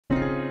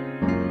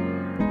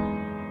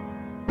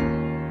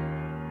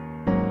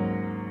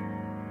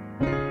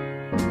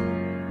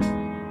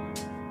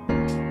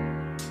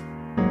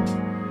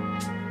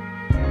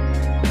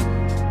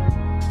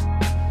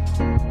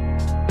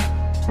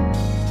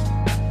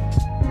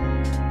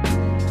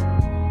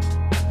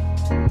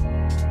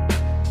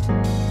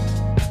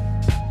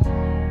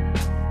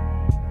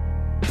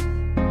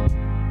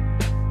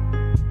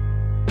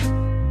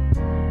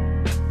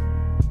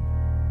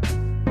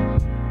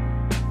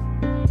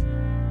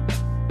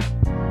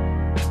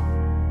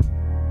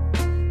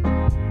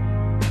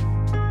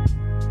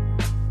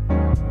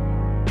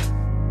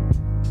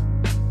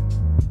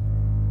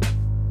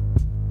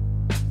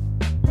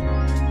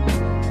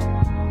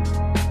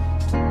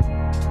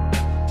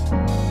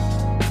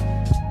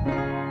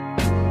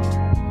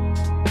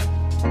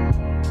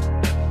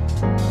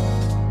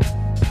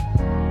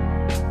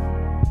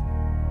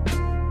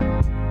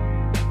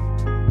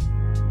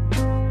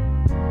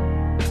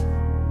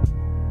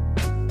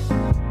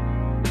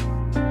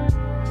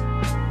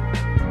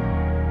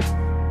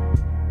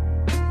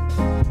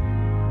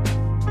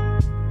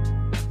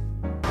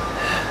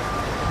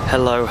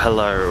Hello,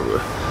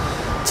 hello.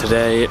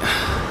 Today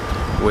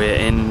we're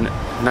in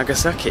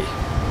Nagasaki.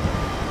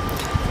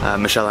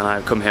 Michelle and I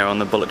have come here on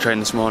the bullet train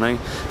this morning,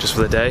 just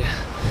for the day.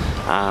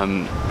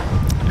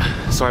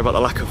 Sorry about the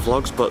lack of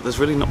vlogs, but there's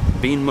really not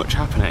been much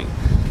happening.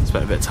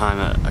 Spent a bit of time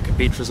at like a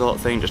beach resort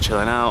thing, just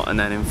chilling out, and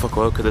then in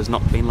Fukuoka there's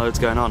not been loads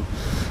going on.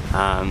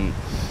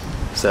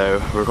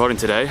 So we're recording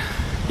today.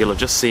 You'll have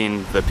just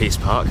seen the Peace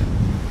Park.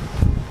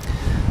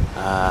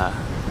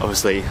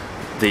 Obviously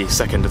the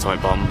second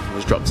atomic bomb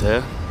was dropped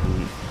here,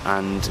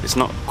 and it's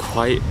not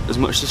quite as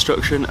much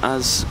destruction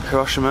as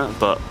Hiroshima,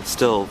 but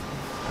still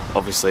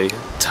obviously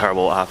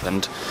terrible what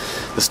happened.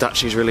 The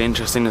statue's really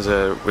interesting, there's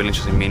a really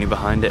interesting meaning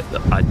behind it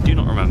that I do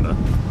not remember.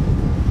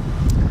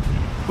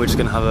 We're just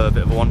going to have a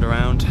bit of a wander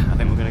around. I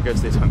think we're going to go to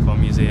the Atomic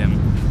Bomb Museum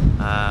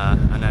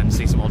and then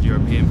see some old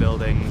European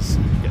buildings,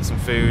 get some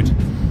food.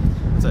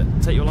 So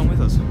take you along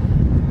with us.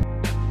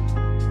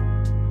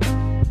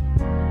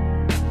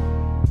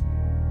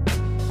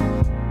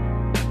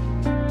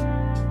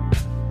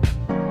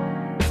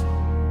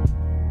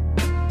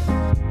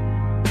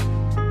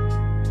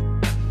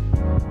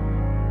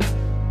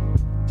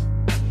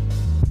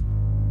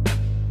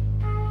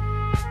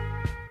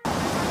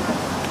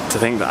 To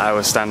think that I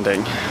was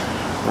standing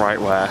right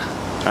where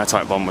an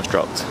atomic bomb was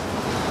dropped.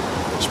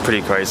 It's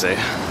pretty crazy.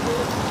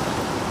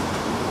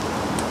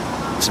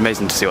 It's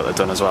amazing to see what they've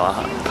done as well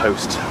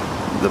post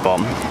the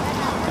bomb.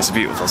 It's a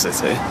beautiful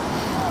city.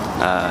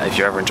 If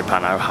you're ever in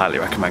Japan, I would highly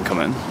recommend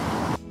coming.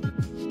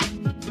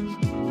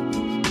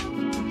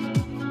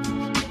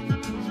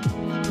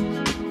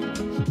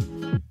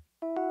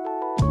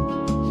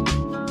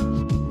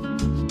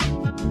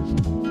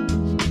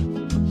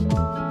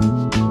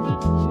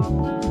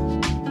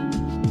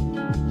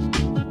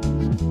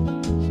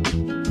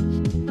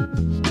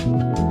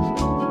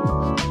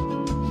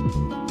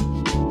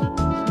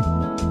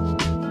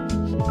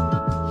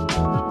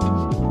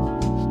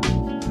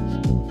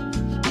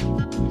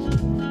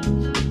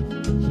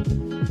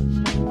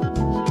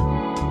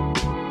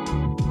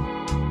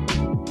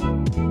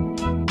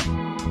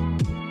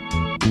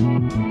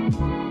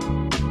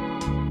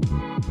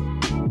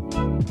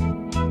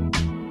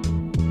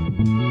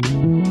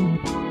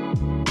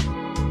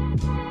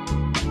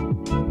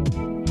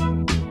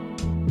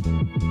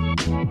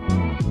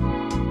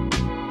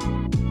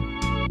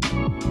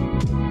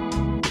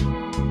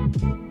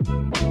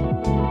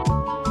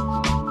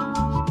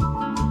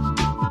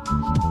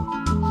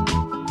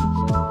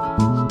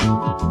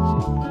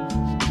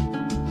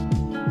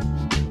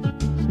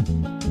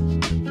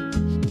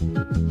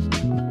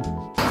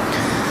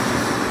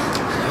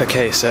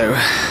 Okay, so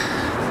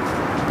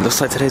looks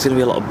like today's going to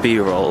be a lot of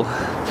B-roll.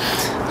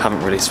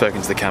 Haven't really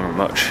spoken to the camera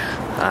much.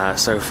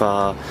 So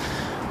far,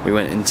 we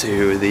went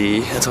into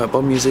the Atomic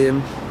Bomb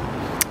Museum.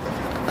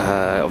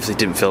 Obviously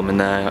didn't film in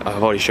there.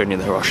 I've already shown you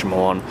the Hiroshima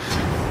one.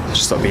 It's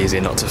just thought it'd be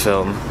easier not to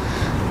film.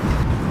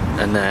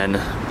 And then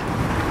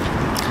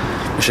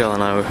Michelle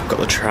and I got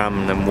the tram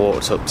and then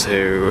walked up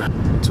to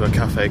a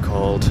cafe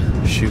called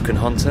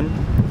Shoutout.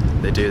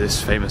 They do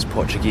this famous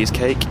Portuguese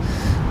cake.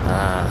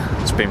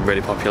 It's been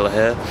really popular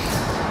here.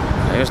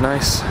 It was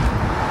nice,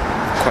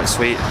 quite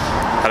sweet.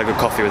 Had a good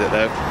coffee with it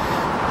though.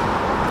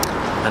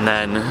 And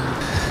then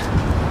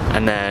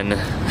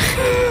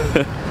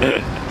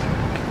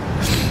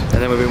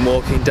we've been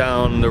walking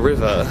down the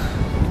river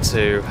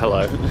to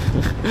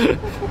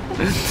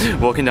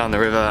walking down the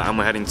river, and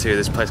we're heading to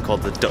this place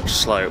called the Dutch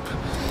Slope.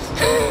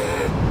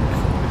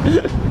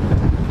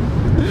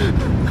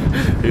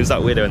 Who's that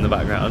weirdo in the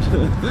background?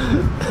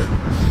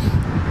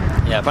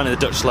 Yeah, apparently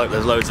the Dutch Slope,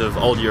 there's loads of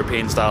old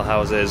European style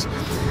houses.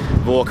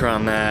 We'll walk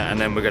around there and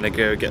then we're going to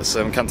go get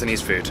some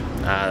Cantonese food.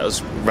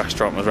 This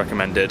restaurant was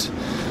recommended.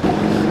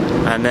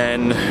 And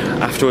then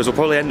afterwards we'll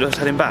probably end up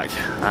heading back.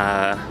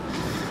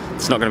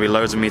 It's not going to be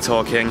loads of me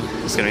talking,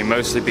 it's going to be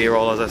mostly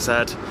B-roll as I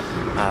said.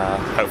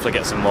 Hopefully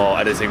get some more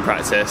editing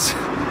practice.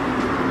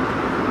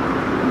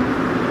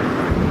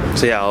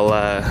 So yeah,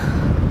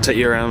 I'll take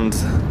you around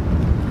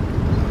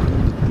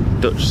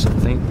Dutch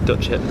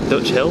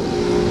Hill?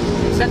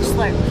 Dutch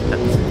Slope.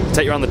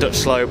 Take you around the Dutch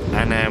Slope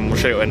and then we'll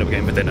show you what we end up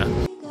getting for dinner.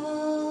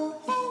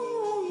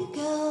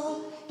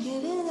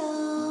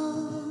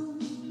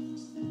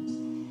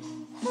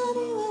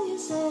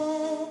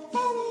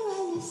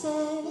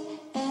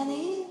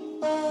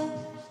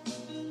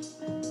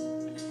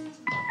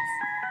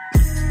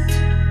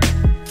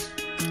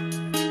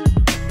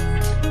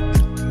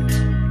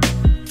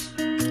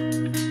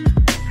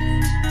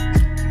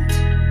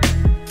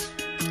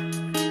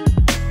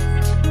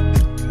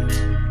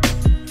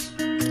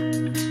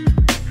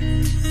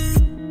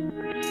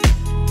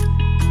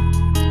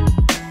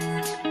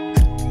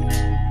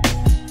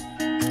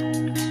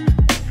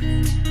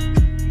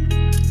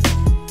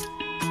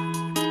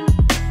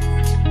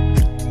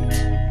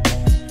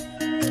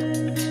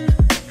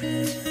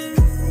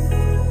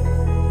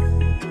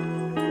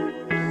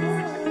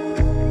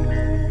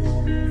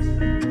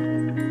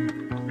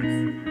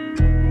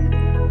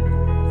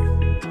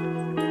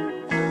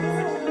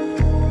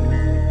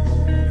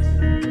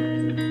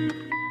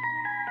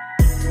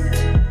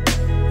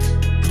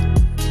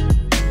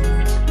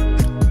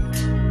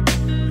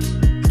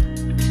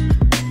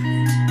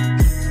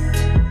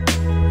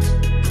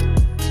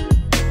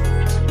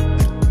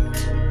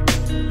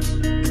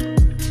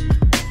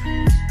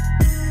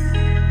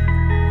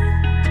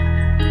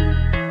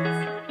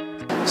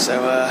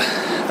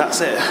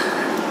 that's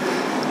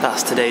it.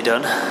 That's today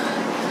done.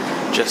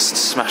 Just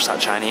smashed that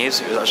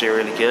Chinese. It was actually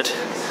really good.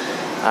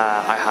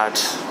 I had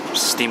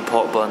steamed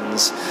pork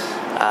buns,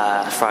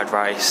 fried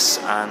rice,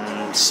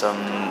 and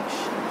some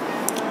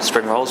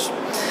spring rolls.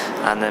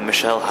 And then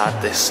Michelle had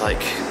this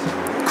like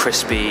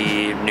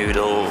crispy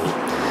noodle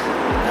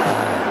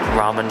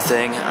ramen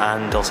thing,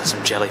 and also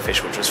some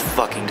jellyfish, which was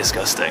fucking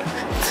disgusting.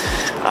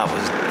 That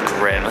was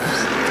grim.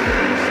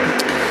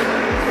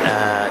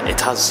 It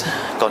has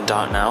gone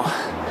dark now,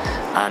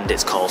 and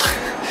it's cold.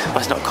 Well,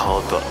 it's not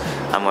cold, but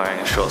I'm wearing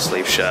a short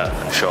sleeve shirt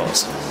and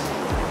shorts.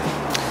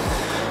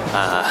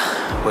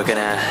 We're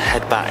gonna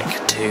head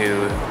back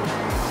to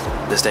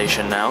the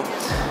station now.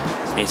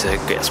 Need to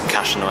get some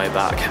cash on the way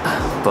back,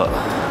 but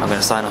I'm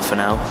gonna sign off for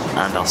now,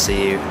 and I'll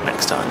see you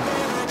next time.